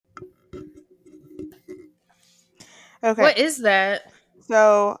Okay. What is that?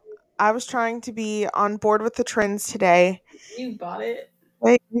 So I was trying to be on board with the trends today. You bought it?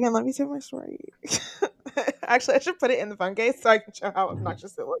 Wait, hang on, let me tell my story. Actually, I should put it in the phone case so I can show how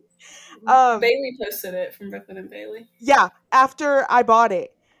obnoxious it looks. Bailey posted it from Brooklyn and Bailey. Yeah, after I bought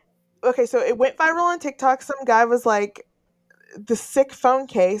it. Okay, so it went viral on TikTok. Some guy was like, the sick phone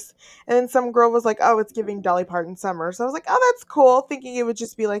case, and then some girl was like, oh, it's giving Dolly Parton summer. So I was like, oh, that's cool, thinking it would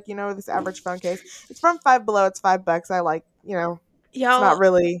just be like, this average phone case. It's from Five Below. It's $5. I like, it's not Y'all,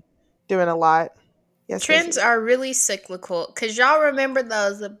 really doing a lot. Yes, trends Stacey. are really cyclical. Because y'all remember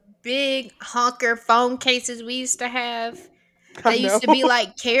those big honker phone cases we used to have? I That used know. to be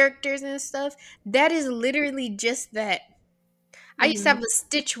like characters and stuff. That is literally just that. I used to have Mhm. a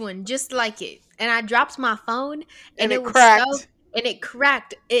Stitch one just like it. And I dropped my phone And and it it was so, cracked. and it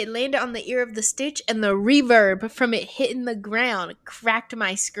cracked. It landed on the ear of the Stitch and the reverb from it hitting the ground cracked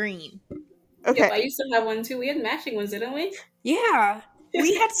my screen. Yep, Okay. I used to have one too. We had matching ones, didn't we? Yeah.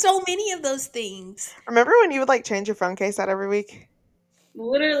 We had so many of those things. Remember when you would like change your phone case out every week?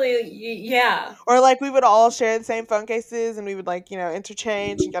 Literally, yeah. Or like we would all share the same phone cases and we would like,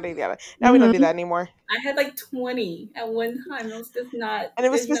 interchange and yada yada yada. Now we don't do Mm-hmm. that anymore. I had like 20 at one time. It was just not, And it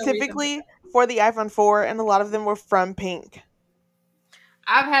was there's no reason for specifically for the iPhone 4, and a lot of them were from Pink.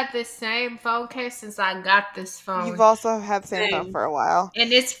 I've had this same phone case since I got this You've phone, also had the that. same phone Same. for a while.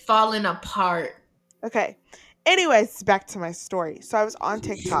 and it's falling apart. Okay. Anyways, back to my story. So I was on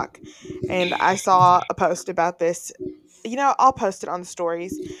TikTok and I saw a post about this. I'll post it on the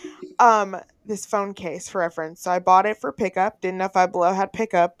stories. This phone case for reference. So I bought it for pickup. Didn't know if Five Below had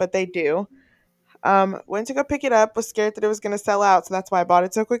pickup, but they do. Went to go pick it up, was scared that it was going to sell out, so that's why I bought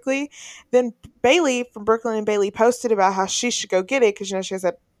it so quickly. Then Bailey from Brooklyn and Bailey posted about how she should go get it because she has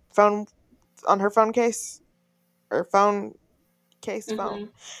that phone on her phone case or phone case phone. Hmm.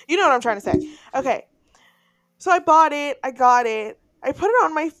 You know what I'm trying to say. Okay, so I bought it, I got it, I put it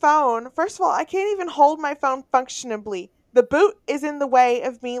on my phone. First of all, I can't even hold my phone functionably. The boot is in the way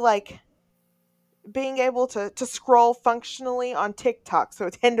of me like being able to scroll functionally on TikTok, so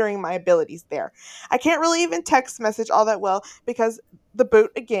it's hindering my abilities there. I can't really even text message all that well because the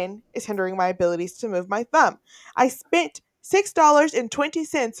boot again is hindering my abilities to move my thumb. I spent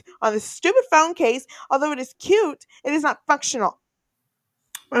 $6.20 on this stupid phone case. Although it is cute, it is not functional.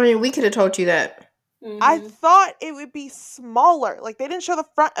 I mean, we could have told you that. I Hmm. thought it would be smaller. Like they didn't show the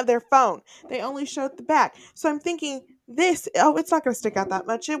front of their phone. They only showed the back. So I'm thinking it's not going to stick out that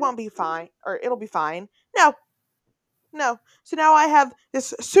much. It won't be fine or it'll be fine. No. No. So now I have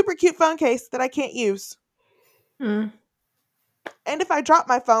this super cute phone case that I can't use. Mm. And if I drop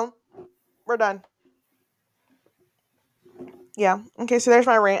my phone, we're done. Yeah. Okay, so there's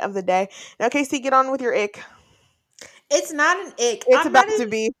my rant of the day. Now, Casey, get on with your ick. It's not an ick. It's I'm not about even. to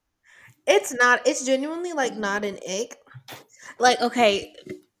be. It's not. It's genuinely like not an ick. Like, okay,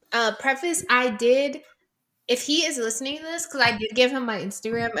 preface, I did, if he is listening to this, because I did give him my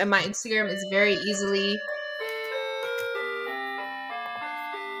Instagram, and my Instagram is very easily,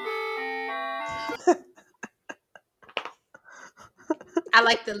 I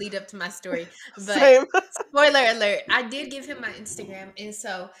like the lead up to my story, but Same. spoiler alert, I did give him my Instagram, and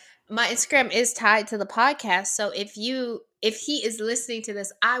so my Instagram is tied to the podcast. So if he is listening to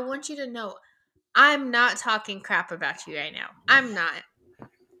this, I want you to know I'm not talking crap about you right now. I'm not.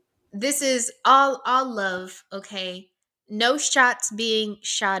 This is all love, okay? No shots being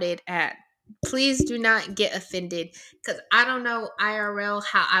shotted at. Please do not get offended cuz I don't know IRL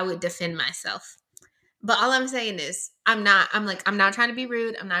how I would defend myself. But all I'm saying is I'm not trying to be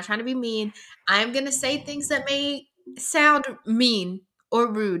rude. I'm not trying to be mean. I'm going to say things that may sound mean or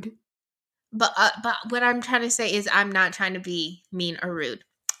rude. But what I'm trying to say is I'm not trying to be mean or rude.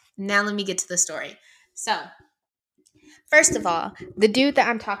 Now let me get to the story. So, first of all, the dude that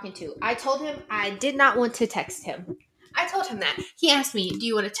I'm talking to, I told him I did not want to text him. I told him that. He asked me, do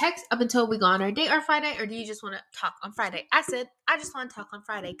you want to text up until we go on our date on Friday, or do you just want to talk on Friday? I said, I just want to talk on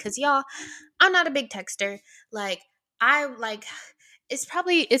Friday. Cause y'all, I'm not a big texter. Like, I like it's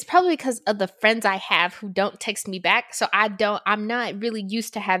probably because of the friends I have who don't text me back. So I'm not really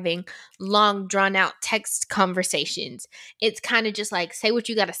used to having long drawn out text conversations. It's kind of just like say what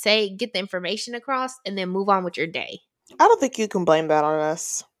you gotta say, get the information across, and then move on with your day. I don't think you can blame that on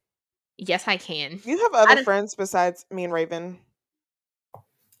us. Yes, I can. You have I other don't, friends besides me and Raven.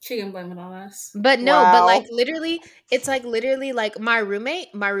 She can blame it on us. but no, but Wow. it's like literally like my roommate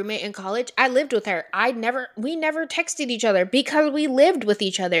in college. I lived with her. We never texted each other because we lived with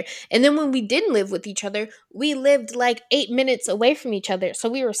each other. And then when we didn't live with each other, we lived like 8 minutes away from each other. So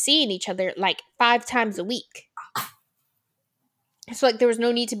we were seeing each other like 5 times a week. So like there was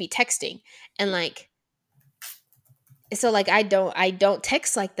no need to be texting. And like So like I don't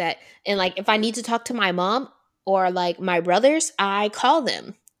text like that. And like if I need to talk to my mom or like my brothers, I call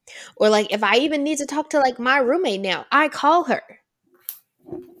them. Or like if I even need to talk to like my roommate now, I call her.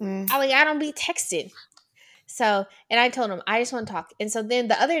 Mm. I don't be texting. So, and I told him I just want to talk. And so then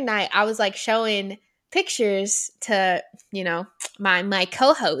the other night I was like showing pictures to, you know, my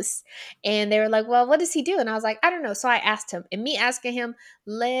co-hosts, and they were like, "Well, what does he do?" And I was like, "I don't know." So I asked him, and me asking him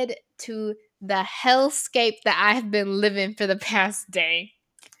led to the hellscape that I have been living for the past day.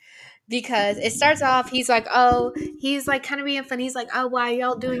 Because it starts off, he's like kind of being funny. He's like, "Oh, why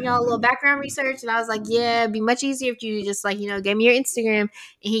y'all doing y'all little background research?" And I was like, "Yeah, it'd be much easier if you just like, gave me your Instagram." And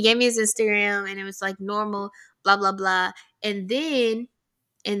he gave me his Instagram, and it was like normal, blah blah blah. And then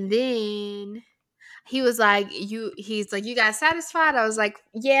he was like, he's like, "You guys satisfied?" I was like,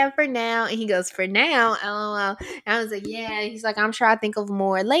 "Yeah, for now." And he goes, "For now, LOL." And I was like, "Yeah." He's like, "I'm sure I'll think of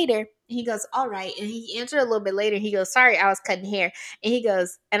more later." He goes, "All right." And he answered a little bit later. He goes, "Sorry, I was cutting hair." And he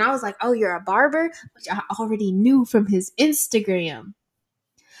goes, and I was like, "Oh, you're a barber?" Which I already knew from his Instagram.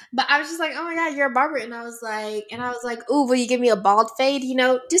 But I was just like, "Oh my God, you're a barber." And I was like, "Ooh, will you give me a bald fade?"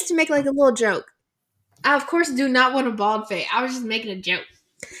 Just to make like a little joke. I, of course, do not want a bald fade. I was just making a joke.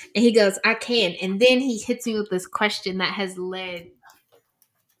 And he goes, "I can." And then he hits me with this question that has led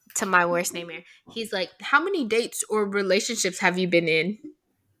to my worst nightmare. He's like, "How many dates or relationships have you been in?"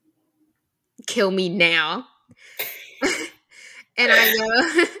 Kill me now. And I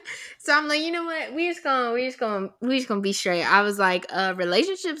go, so I'm like, you know what? We just gonna be straight. I was like,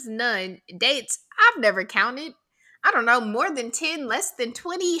 relationships, none. Dates, I've never counted. I don't know, more than 10, less than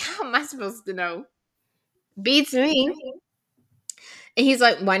 20. How am I supposed to know? Beats me. And he's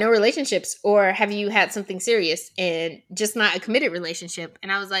like, "Why no relationships? Or have you had something serious and just not a committed relationship?"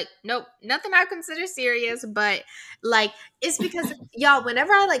 And I was like, "Nope, nothing I consider serious." But like, it's because y'all,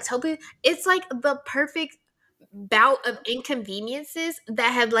 whenever I like tell people, it's like the perfect bout of inconveniences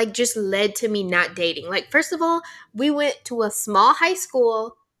that have like just led to me not dating. Like, first of all, we went to a small high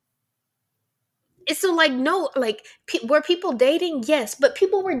school. It's so like no, like were people dating? Yes, but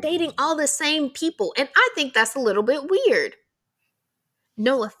people were dating all the same people, and I think that's a little bit weird.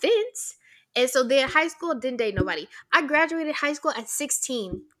 No offense. And so then high school, didn't date nobody. I graduated high school at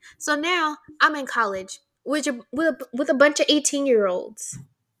 16. So now I'm in college with a bunch of 18-year-olds.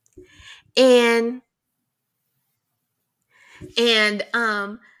 And and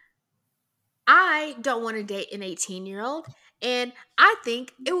I don't want to date an 18-year-old. And I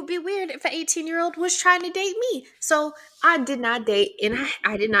think it would be weird if an 18-year-old was trying to date me. So I did not date, and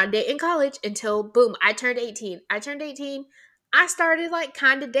I did not date in college until boom, I turned 18. I turned 18. I started like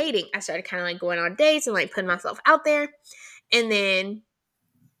kind of dating. I started kind of like going on dates and like putting myself out there. And then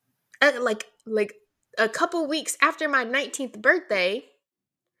like a couple weeks after my 19th birthday,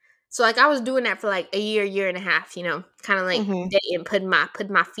 so like I was doing that for like a year and a half, kind of like Mhm. dating, putting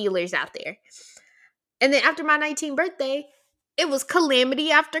my feelers out there. And then after my 19th birthday, it was calamity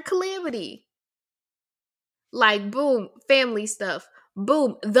after calamity. Like, boom, family stuff.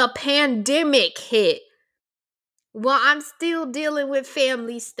 Boom, the pandemic hit. Well, I'm still dealing with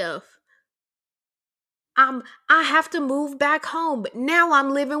family stuff. I have to move back home. Now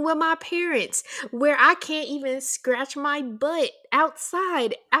I'm living with my parents where I can't even scratch my butt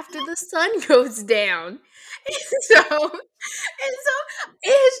outside after the sun goes down. And so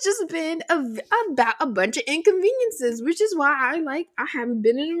it has just been about a bunch of inconveniences, which is why I haven't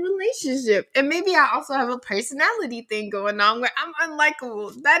been in a relationship. And maybe I also have a personality thing going on where I'm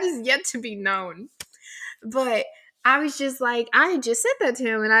unlikable. That is yet to be known. But I was just like, I had just said that to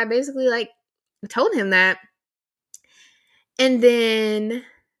him, and I basically like told him that. And then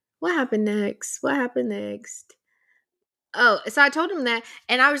what happened next? What happened next? Oh, so I told him that,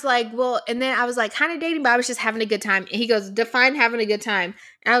 and I was like, well, and then I was like, kind of dating, but I was just having a good time. And he goes, "Define having a good time."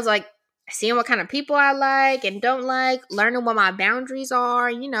 And I was like, seeing what kind of people I like and don't like, learning what my boundaries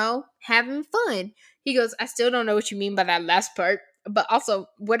are, having fun. He goes, "I still don't know what you mean by that last part, but also,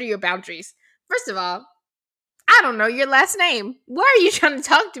 what are your boundaries?" First of all, I don't know your last name. Why are you trying to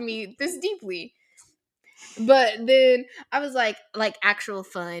talk to me this deeply? But then I was like actual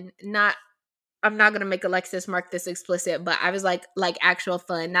fun, not I'm not gonna make Alexis mark this explicit, but I was like actual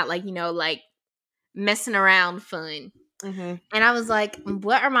fun, not like like messing around fun. Mhm. And I was like,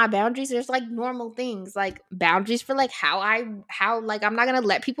 what are my boundaries? There's like normal things, like boundaries for like how like I'm not gonna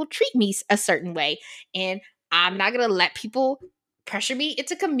let people treat me a certain way, and I'm not gonna let people pressure me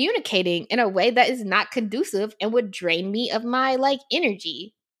into communicating in a way that is not conducive and would drain me of my like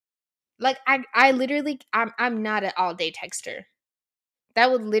energy. Like I literally I'm not an all day texter. That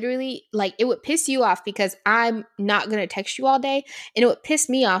would literally like it would piss you off because I'm not gonna text you all day, and it would piss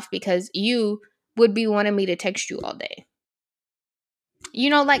me off because you would be wanting me to text you all day. You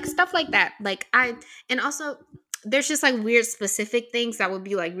know, like stuff like that. Like and also there's just like weird specific things that would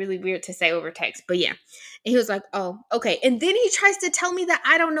be like really weird to say over text. But yeah. And he was like, "Oh, okay." And then he tries to tell me that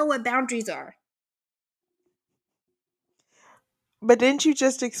I don't know what boundaries are. But didn't you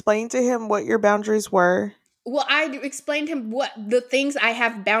just explain to him what your boundaries were? Well, I explained him what the things I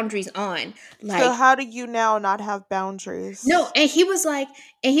have boundaries on. So Like, how do you now not have no, boundaries? and he was like,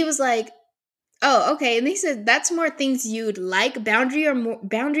 "Oh, okay." And he said that's more things you'd like.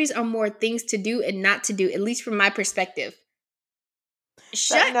 Boundaries are more things to do and not to do, at least from my perspective. That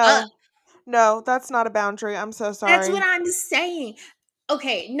Shut up. no. No, that's not a boundary. I'm so That's what sorry. I'm saying.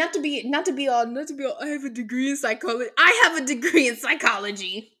 Okay, not to be all I have a degree in psychology. I have a degree in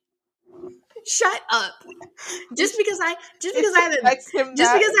psychology. Shut up. You Just should, because I just you because I should haven't text him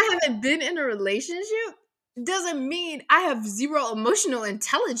just that. because I haven't been in a relationship doesn't mean I have zero emotional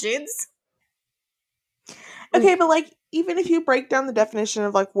intelligence. Okay, but like even if you break down the definition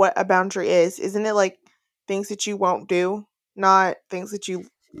of like what a boundary is, isn't it like things that you won't do, not things that you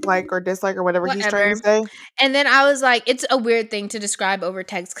like or dislike or whatever he's trying to Whatever. say? And then I was like, it's a weird thing to describe over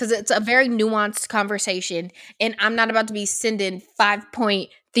text because it's a very nuanced conversation. And I'm not about to be sending 5-point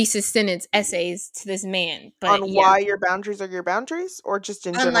thesis sentence essays to this man. But On yeah, why your boundaries are your boundaries or just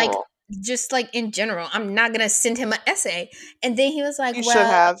in unlike general? just like in general, I'm not going to send him an essay. And then he was like, You should well,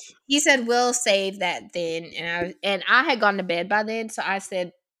 have. he said, we'll save that then. And I had gone to bed by then. So I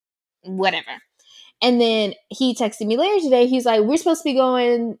said, whatever. And then he texted me later today. He's like, we're supposed to be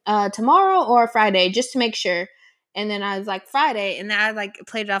going tomorrow or Friday just to make sure. And then I was like, Friday. And then I like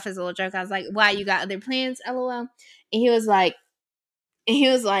played it off as a little joke. I was like, why, you got other plans? LOL. And he was like,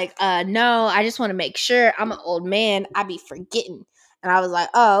 no, I just want to make sure. I'm an old man. I be forgetting. And I was like,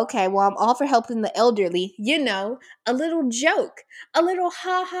 oh, okay. Well, I'm all for helping the elderly. You know, a little joke, a little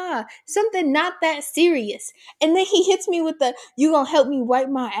ha ha, something not that serious. And then he hits me with the, you gonna help me wipe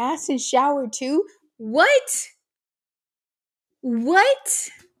my ass and shower too? What? What?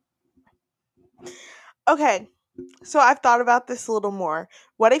 Okay, so I've thought about this a little more.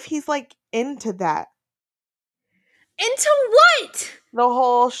 What if he's like into that? Into what? The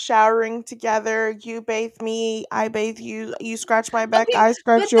whole showering together, you bathe me, I bathe you, you scratch my back, Okay, I but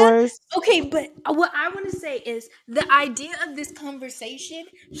scratch that yours. okay, but what I want to say is the idea of this conversation,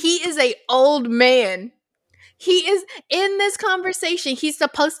 he is a old man. He is in this conversation. He's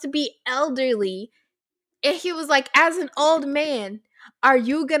supposed to be elderly. And he was like, as an old man, are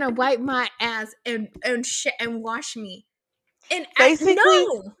you gonna wipe my ass and wash me? And Basically,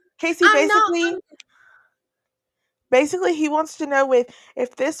 no, Casey, I'm not. basically he wants to know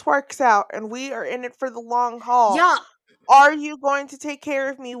if this works out and we are in it for the long haul, Y'all, are you going to take care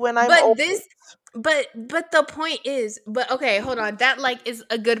of me when I'm but old? this, but the point is, but okay, hold on. That like is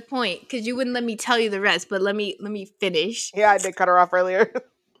a good point because you wouldn't let me tell you the rest. But let me finish. Yeah, I did cut her off earlier.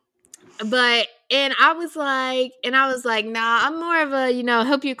 But and I was like, nah, I'm more of a,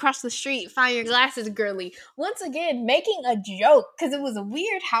 help you across the street, find your glasses, girly. Once again, making a joke because it was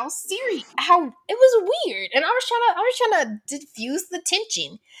weird how serious, how it was weird, and I was trying to diffuse the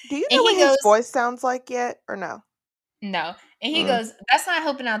tension. Do you And know what he his goes, voice sounds like yet or no? no, and he Mm. goes, that's not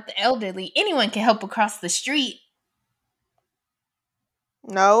helping out the elderly. Anyone can help across the street.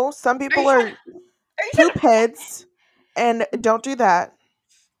 No, some Are you people trying? are Are you trying poop heads and don't do that.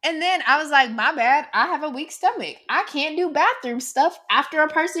 And then I was like, my bad. I have a weak stomach. I can't do bathroom stuff after a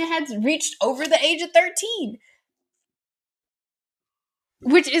person has reached over the age of 13.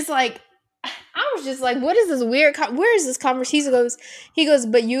 Which is like, I was just like, what is this weird? Where is this conversation? He goes,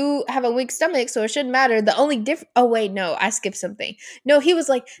 but you have a weak stomach, so it shouldn't matter. The only difference. Oh wait, no, I skipped something. No, he was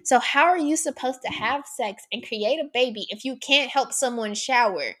like, so how are you supposed to have sex and create a baby if you can't help someone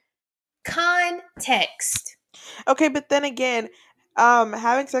shower? Context. Okay, but then again,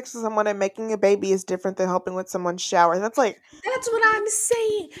 having sex with someone and making a baby is different than helping with someone's shower. That's like That's what I'm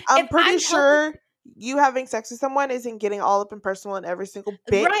saying. I'm If pretty I'm helping, sure you having sex with someone isn't getting all up and personal in every single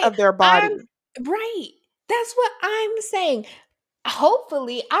bit right? of their I'm body. right. That's what I'm saying.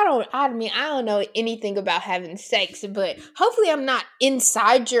 Hopefully I don't know anything about having sex, but hopefully I'm not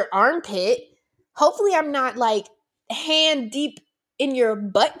inside your armpit. Hopefully I'm not like hand deep in your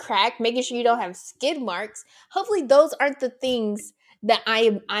butt crack making sure you don't have skid marks. Hopefully those aren't the things that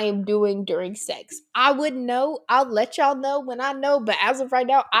I am doing during sex. I would know. I'll let y'all know when I know, but as of right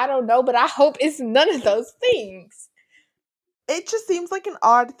now I don't know, but I hope it's none of those things. It just seems like an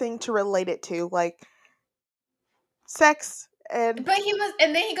odd thing to relate it to, like sex and But he was,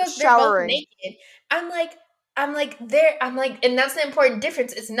 and then he goes, they're both showering. naked. I'm like, I'm like, and that's the important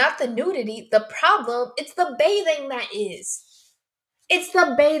difference. It's not the nudity, the problem. It's the bathing that is. It's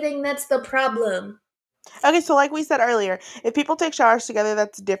the bathing that's the problem. Okay, so like we said earlier, if people take showers together,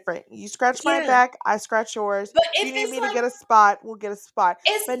 that's different. You scratch my Yeah. back, I scratch yours. But If you if need it's me to like get a spot, we'll get a spot.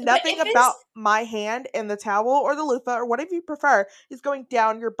 it's But but nothing if about it's my hand and the towel or the loofah or whatever you prefer is going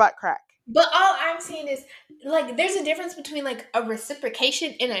down your butt crack. but all I'm saying is like there's a difference between like a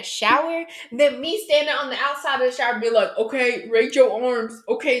reciprocation in a shower than me standing on the outside of the shower and be like, okay, raise your arms,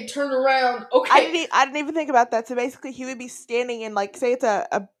 okay, turn around, okay. I didn't even think about that. So basically, he would be standing in like, say it's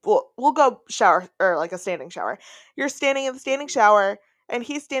we'll go shower or like a standing shower. You're standing in the standing shower, and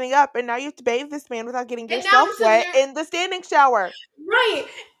he's standing up, and now you have to bathe this man without getting And now yourself I'm sitting wet there, in the standing shower. right.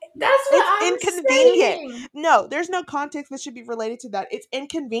 That's what It's I'm inconvenient. saying. No, there's no context that should be related to that. It's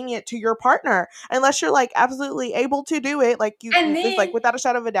inconvenient to your partner unless you're like absolutely able to do it. Like And it's like then without a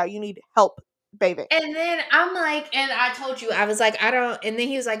shadow of a doubt, you need help bathing. And then I'm like, and I told you, I was like, I don't. And then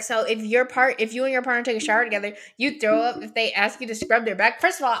he was like, so if you and your partner take a shower together, you throw up if they ask you to scrub their back.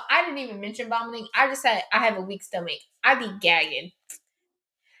 First of all, I didn't even mention vomiting. I just said I have a weak stomach. I be gagging.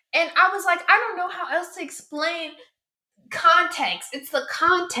 And I was like, I don't know how else to explain context. It's the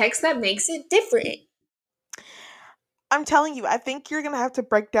context that makes it different. I'm telling you, I think you're gonna have to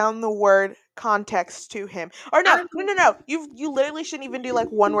break down the word context to him. Or no, I'm no, no, no. You literally shouldn't even do like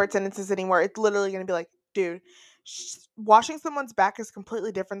one word sentences anymore. It's literally gonna be like, dude, washing someone's back is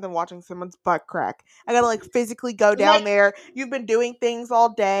completely different than watching someone's butt crack. I gotta like physically go down like, there. You've been doing things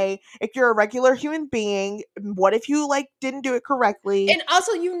all day. If you're a regular human being, what if you like didn't do it correctly? and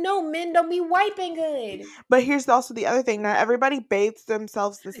also, men don't be wiping good. But here's also the other thing. Not everybody bathes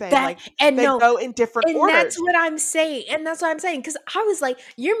themselves the same. That Like and they no, go in different And that's orders. what I'm saying. And that's what I'm saying. Because I was like,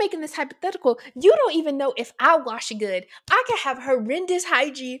 you're making this hypothetical. You don't even know if I wash good. I could have horrendous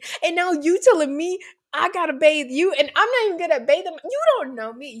hygiene. And now you telling me I gotta bathe you. And I'm not even good at bathing. You don't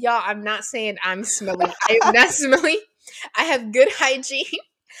know me. Y'all, I'm not saying I'm smelly. I am not smelly. I have good hygiene.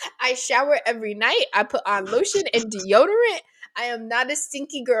 I shower every night. I put on lotion and deodorant. I am not a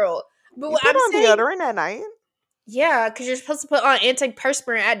stinky girl. But You what put I'm on saying, deodorant at night? yeah, because you're supposed to put on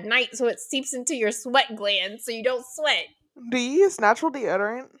antiperspirant at night so it seeps into your sweat glands so you don't sweat. Do you use natural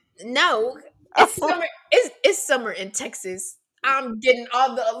deodorant? No, it's Oh, summer. It's summer in Texas. I'm getting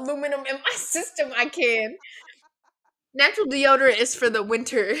all the aluminum in my system I can. Natural deodorant is for the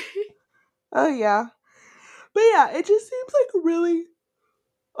winter. oh yeah. But yeah, it just seems like really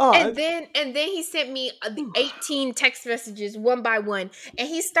odd. And then he sent me the 18 text messages one by one. And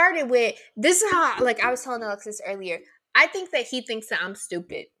he started with this is how like I was telling Alexis earlier. I think that he thinks that I'm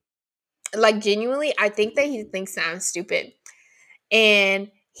stupid. Like genuinely, I think that he thinks that I'm stupid.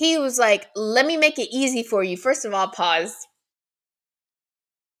 And he was like, let me make it easy for you. First of all, pause.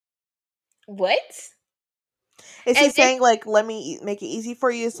 What? Is he And then, saying like let me make it easy for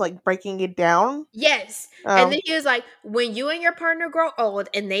you? It's like breaking it down? yes. And Oh. then he was like, when you and your partner grow old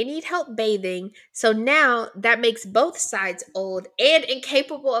and they need help bathing, so now that makes both sides old and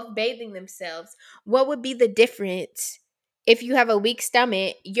incapable of bathing themselves. What would be the difference if you have a weak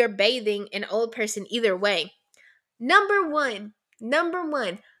stomach, you're bathing an old person either way? Number one,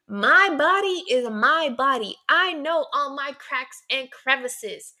 my body is my body. I know all my cracks and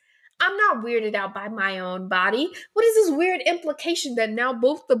crevices. I'm not weirded out by my own body. What is this weird implication that now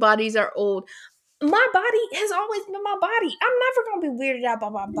both the bodies are old? My body has always been my body. I'm never gonna be weirded out by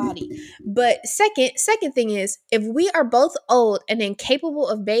my body. But second thing is, if we are both old and incapable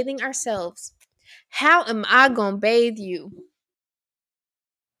of bathing ourselves, how am I gonna bathe you?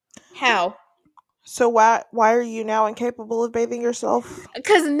 How? So why are you now incapable of bathing yourself?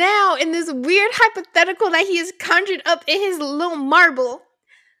 Because now, in this weird hypothetical that he has conjured up in his little marble,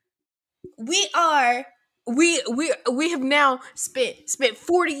 we are we have now spent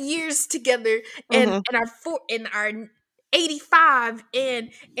 40 years together Mhm. and our 85 and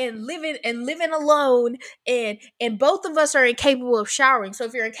living alone and both of us are incapable of showering. So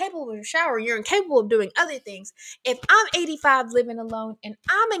if you're incapable of showering, you're incapable of doing other things. If I'm 85 living alone and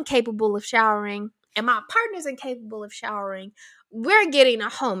I'm incapable of showering and my partner's incapable of showering, we're getting a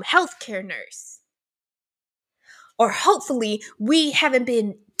home healthcare nurse. Or hopefully we haven't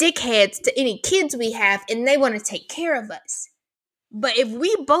been dickheads to any kids we have and they want to take care of us. But if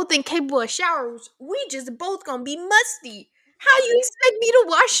we both incapable of showers, we just both gonna be musty. How you expect me to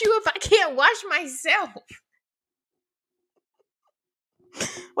wash you if I can't wash myself?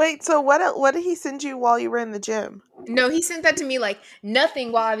 Wait, so what did he send you while you were in the gym? No, he sent that to me like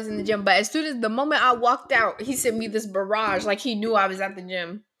nothing while I was in the gym. But as soon as the moment I walked out, he sent me this barrage like he knew I was at the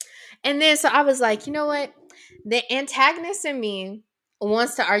gym. And then so I was like, you know what? The antagonist in me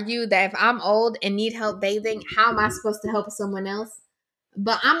wants to argue that if I'm old and need help bathing, how am I supposed to help someone else?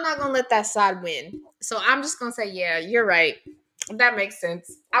 But I'm not gonna let that side win. So I'm just gonna say, yeah, you're right. That makes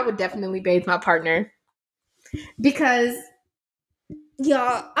sense. I would definitely bathe my partner because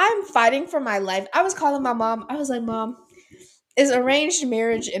y'all, I'm fighting for my life. I was calling my mom. I was like, "Mom, is arranged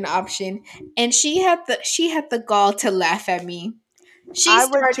marriage an option?" And she had the gall to laugh at me. She I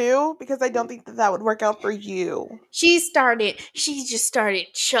would started too, because I don't think that that would work out for you. she just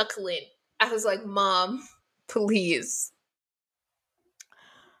started chuckling. I was like, "Mom, please."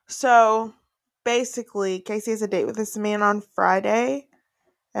 So basically, Casey has a date with this man on Friday,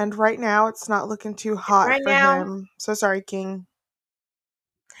 and right now it's not looking too hot Right for now, him. So sorry, King.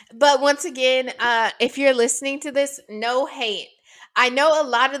 but once again, if you're listening to this, no hate. I know a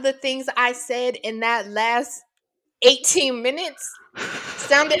lot of the things I said in that last 18 minutes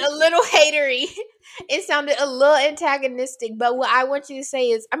sounded a little hatery. It sounded a little antagonistic, but what I want you to say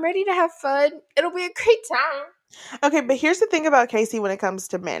is, I'm ready to have fun. It'll be a great time. Okay, but here's the thing about Casey when it comes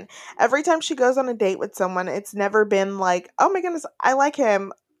to men. Every time she goes on a date with someone, it's never been like, oh my goodness, I like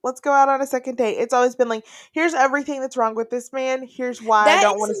him. Let's go out on a second date. It's always been like, here's everything that's wrong with this man. Here's why I That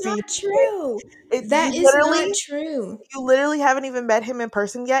don't is want to see you. not true. It, That is not true. you literally haven't even met him in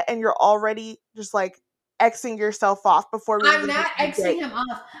person yet, and you're already just like Xing yourself off before we I'm even get not to the Xing date. him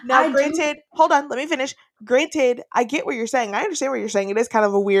off. Now, I do. granted, hold on, let me finish. Granted, I get what you're saying. I understand what you're saying. It is kind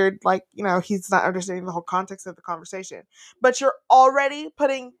of a weird, like, he's not understanding the whole context of the conversation. But you're already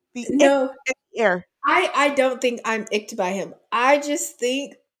putting the ick No, in the air. I don't think I'm icked by him. I just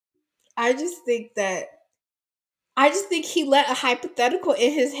think he let a hypothetical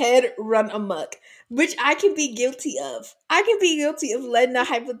in his head run amok, which I can be guilty of. I can be guilty of letting a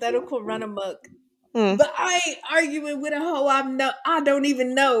hypothetical run amok. Hmm. But I ain't arguing with a hoe I don't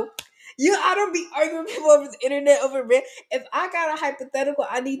even know. I don't be arguing with people over the internet over rent. If I got a hypothetical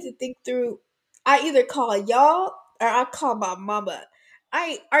I need to think through, I either call y'all or I call my mama. I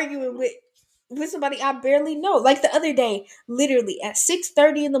ain't arguing with somebody I barely know. Like the other day, literally at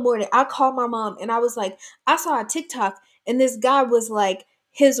 6:30 in the morning, I called my mom and I was like, I saw a TikTok and this guy was like,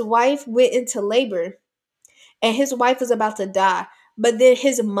 his wife went into labor and his wife was about to die. But then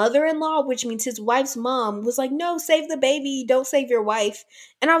his mother in law, which means his wife's mom, was like, no, save the baby. Don't save your wife.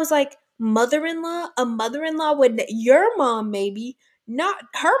 And I was like, mother in law? A mother in law would, your mom, maybe, not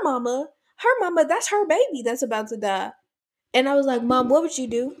her mama. Her mama, that's her baby that's about to die. And I was like, Mom, what would you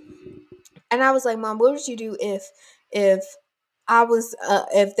do? And I was like, Mom, what would you do if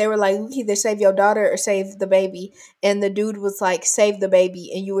if they were like, you can either save your daughter or save the baby, and the dude was like, save the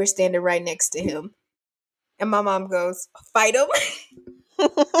baby, and you were standing right next to him, and my mom goes, fight him.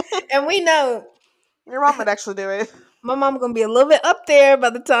 And we know Your mom would actually do it. my mom gonna be a little bit up there by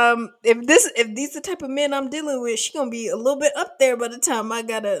the time, if these the type of men I'm dealing with, she gonna be a little bit up there by the time I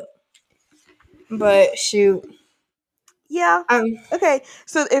gotta. But shoot, Yeah. um, Okay.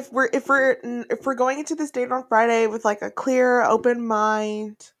 So if we're going into this date on Friday with like a clear, open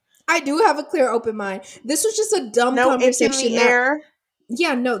mind, I do have a clear open mind. This was just a dumb no ick in the conversation that, air.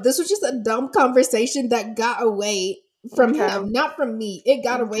 yeah, no, this was just a dumb conversation that got away from Okay. him, not from me. It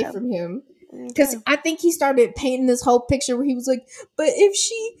got away Okay. from him. Because Okay. I think he started painting this whole picture where he was like, but if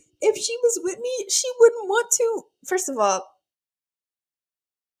she was with me, she wouldn't want to. First of all,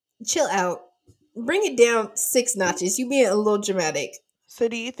 chill out. Bring it down 6 notches. You being a little dramatic. So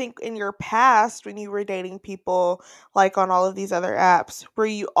do you think in your past when you were dating people like on all of these other apps, were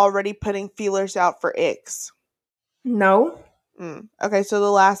you already putting feelers out for icks? No. Okay, so the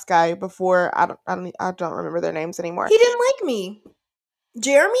last guy before I don't remember their names anymore. He didn't like me.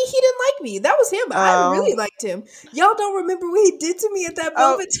 Jeremy, he didn't like me. That was him. I Oh. really liked him. Y'all don't remember what he did to me at that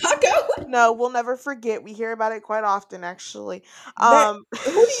Oh, Velvet Taco? no, we'll never forget. We hear about it quite often actually. That Um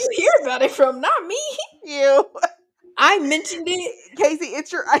Who do you hear about it from? Not me. you I mentioned it. Casey,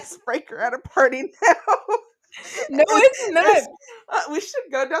 it's your icebreaker at a party now. No, it's not. It's- we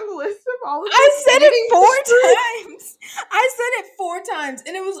should go down the list of all of I his said it dating 4 times. I said it 4 times,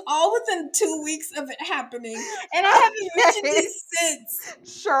 and it was all within 2 weeks of it happening. And I haven't mentioned history. it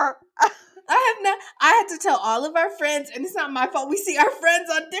since. Sure. I have not. I had to tell all of our friends, and it's not my fault. We see our friends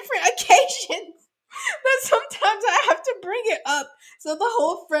on different occasions. But sometimes I have to bring it up so the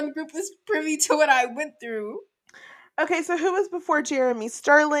whole friend group is privy to what I went through. Okay, so who was before Jeremy?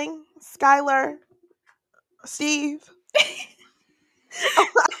 Sterling, Skylar, Steve. I'm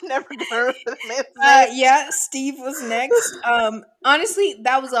never gonna remember the man's name. Yeah, Steve was next. Honestly,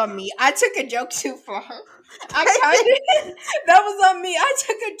 that was on me. I took a joke too far. I kind of that was on me. I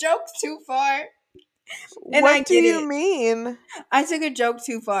took a joke too far, and I What do get you it. mean? I took a joke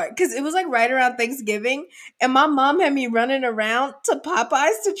too far because it was like right around Thanksgiving, and my mom had me running around to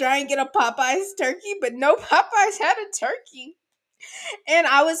Popeyes to try and get a Popeyes turkey, but no Popeyes had a turkey. And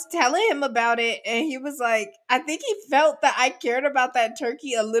I was telling him about it, and he was like, I think he felt that I cared about that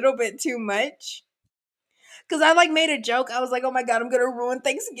turkey a little bit too much. Cause I like made a joke. I was like, "Oh my god, I'm gonna ruin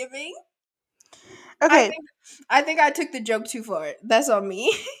Thanksgiving." I Okay, think I think I took the joke too far. That's on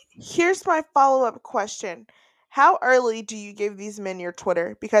me. here's my follow up question. How early do you give these men your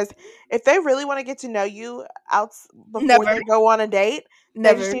Twitter? Because if they really want to get to know you out before Never, they go on a date,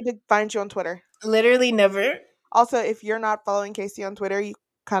 they just never, need to find you on Twitter. literally never. Also, if you're not following Casey on Twitter, you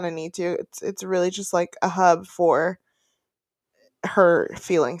kind of need to. It's really just like a hub for her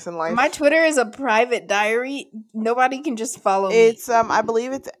feelings in My life. Twitter is a private diary. Nobody can just follow me. It's I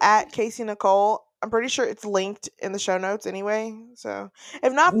believe it's at Casey Nicole. I'm pretty sure it's linked in the show notes anyway. So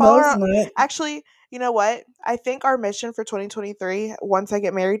if not, follow No, her. it's not. Actually, you know what? I think our mission for 2023, once I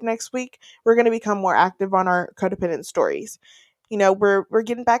get married next week, we're going to become more active on our codependent stories. We're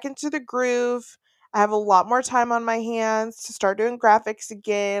getting back into the groove. I have a lot more time on my hands to start doing graphics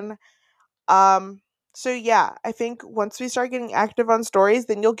again. Um, so yeah, I think once we start getting active on stories,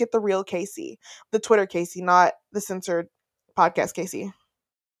 then you'll get the real Casey, the Twitter Casey, not the censored podcast Casey.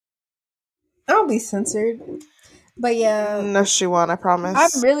 I'll be censored. But yeah, No, she won't. I I'm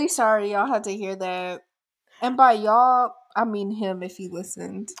promise. really sorry y'all had to hear that. And by y'all, I mean him if he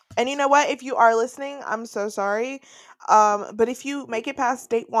listened. And you know what? If you are listening, I'm so sorry. But if you make it past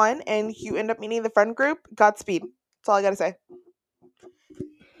date one and you end up meeting the friend group, Godspeed. That's all I gotta say.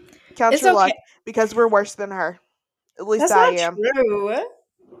 Count It's your okay. luck because we're worse than her. At least That's I not am. true.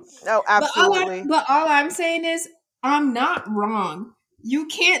 Oh, absolutely. But all I'm saying is I'm not wrong. You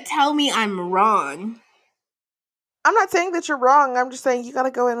can't tell me I'm wrong. I'm not saying that you're wrong. I'm just saying you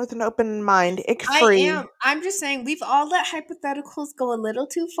gotta go in with an open mind, ick I free. am. I'm just saying we've all let hypotheticals go a little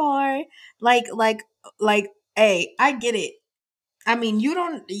too far. Like like like hey, I get it. I mean, you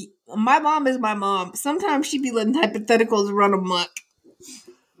don't my mom is my mom. Sometimes she be letting hypotheticals run amok.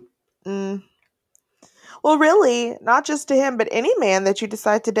 Mm. Well, really, not just to him, but any man that you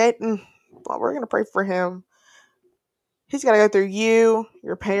decide to date. Well, we're gonna pray for him. He's got to go through you,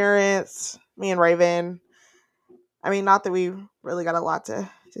 your parents, me and Raven. I mean, not that we really got a lot to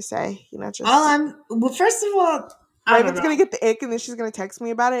say. All Just I'm well, first of all, I don't Raven's know. gonna get the ick, and then she's gonna text me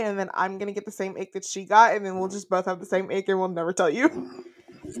about it, and then I'm gonna get the same ick that she got, and then we'll just both have the same ick, and we'll never tell you.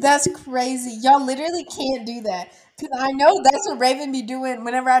 That's crazy. Y'all literally can't do that. Cause I know that's what Raven be doing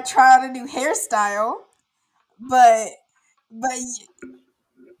whenever I try out a new hairstyle. But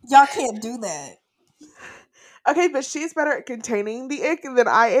y'all can't do that. Okay, but she's better at containing the ick than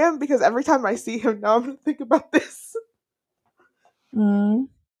I am because every time I see him now, I'm gonna think about this. Mm.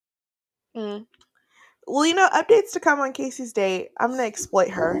 Mm. Well, updates to come on Casey's date. I'm gonna exploit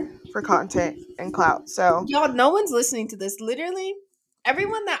her for content and clout. So Y'all, no one's listening to this. Literally,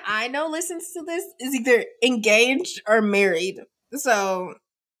 everyone that I know listens to this is either engaged or married. So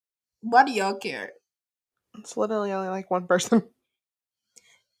why do y'all care? it's literally only like one person.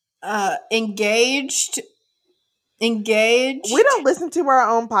 Engaged, We engaged. don't listen to our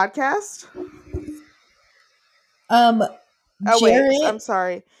own podcast. Um, Oh wait, Jarrett I'm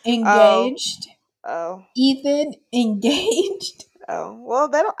sorry. Oh, engaged. oh, Ethan engaged. oh. Well,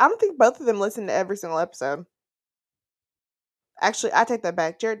 they don't. I don't think both of them listen to every single episode. Actually, I take that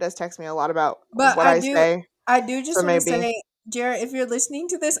back. Jared does text me a lot about But what I say, I do just so want to maybe. say, Jarrett, if you're listening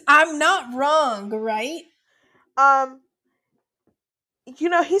to this, I'm not wrong, right? Um,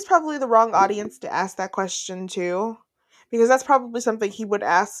 he's probably the wrong audience to ask that question to, because that's probably something he would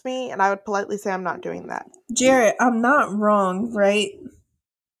ask me, and I would politely say I'm not doing that. Jarrett, I'm not wrong, right?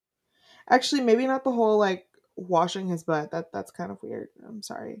 Actually, maybe not the whole like washing his butt. That's kind of weird. I'm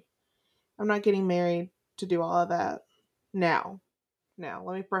sorry. I'm not getting married to do all of that now. Now,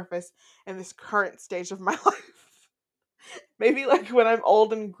 let me preface in this current stage of my life. Maybe like when I'm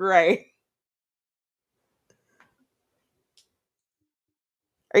old and gray.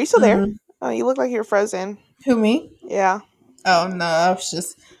 Are you still there? Mm, Oh, you look like you're frozen. who me? Yeah. Oh no,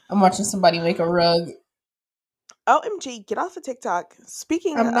 I'm watching somebody make a rug. OMG, get off of TikTok.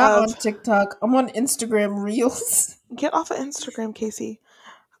 Speaking I'm not of, on TikTok. I'm on Instagram Reels. get off of Instagram, Casey.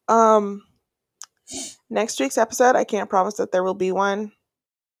 Um, Next week's episode, I can't promise that there will be one.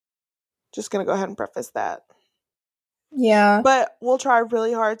 Just gonna go ahead and preface that. Yeah. But we'll try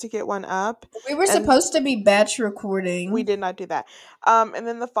really hard to get one up. We were And supposed to be batch we recording. did not do that. And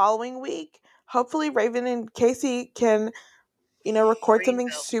then the following week, hopefully Raven and Casey can, record something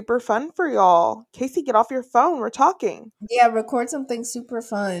super fun for y'all. Casey, get off your phone. We're talking. Yeah, record something super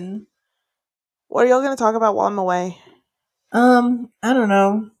fun. What are y'all gonna talk about while I'm away? I don't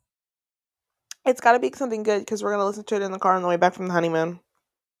know. It's got to be something good because we're gonna listen to it in the car on the way back from the honeymoon.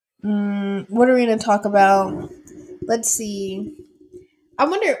 What are we gonna talk about? Let's see. I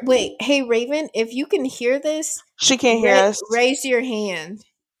wonder. Wait, hey Raven, if you can hear this, She can't hear us. raise your hand.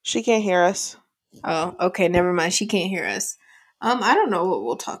 She can't hear us. Oh, okay, never mind. She can't hear us. I don't know what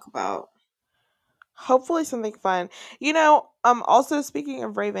we'll talk about. Hopefully something fun. Also speaking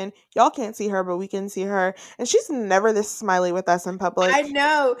of Raven, y'all can't see her, but we can see her. And she's never this smiley with us in I public.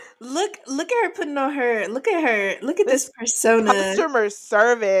 know. Look at her putting on her. Look at her. Look at This this persona. customer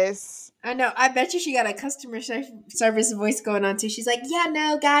service. I know. I bet you she got a service voice going on too. She's like, "Yeah,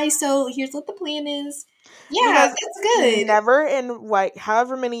 no, guys. So here's what the plan is." Yeah, Because that's good. never in like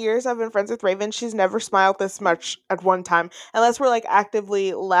however many years I've been friends with Raven, she's never smiled this much at one time. Unless we're like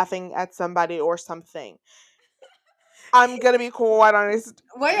actively laughing at somebody or something. I'm gonna be quite honest.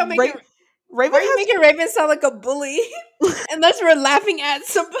 Why y'all making? Why Raven are you making Raven sound like a bully? has Unless we're laughing at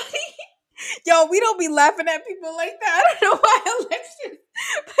somebody. Yo, we don't be laughing at people like that. I don't know why Alexis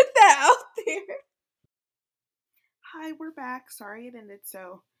put that out there. Hi, we're back. Sorry it ended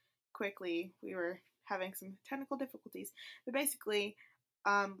so quickly. We were having some technical difficulties. But basically,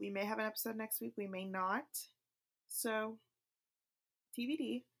 we may have an episode next week, we may not. So,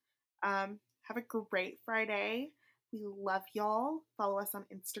 TBD. Have a great Friday. We love y'all. Follow us on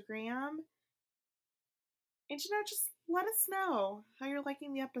Instagram. And just let us know how you're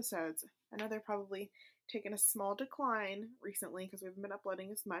liking the episodes. I know they're probably taken a small decline recently because we haven't been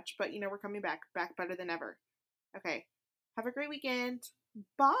uploading as much, but we're coming back better than ever. Okay. Have a great weekend.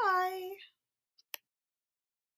 Bye.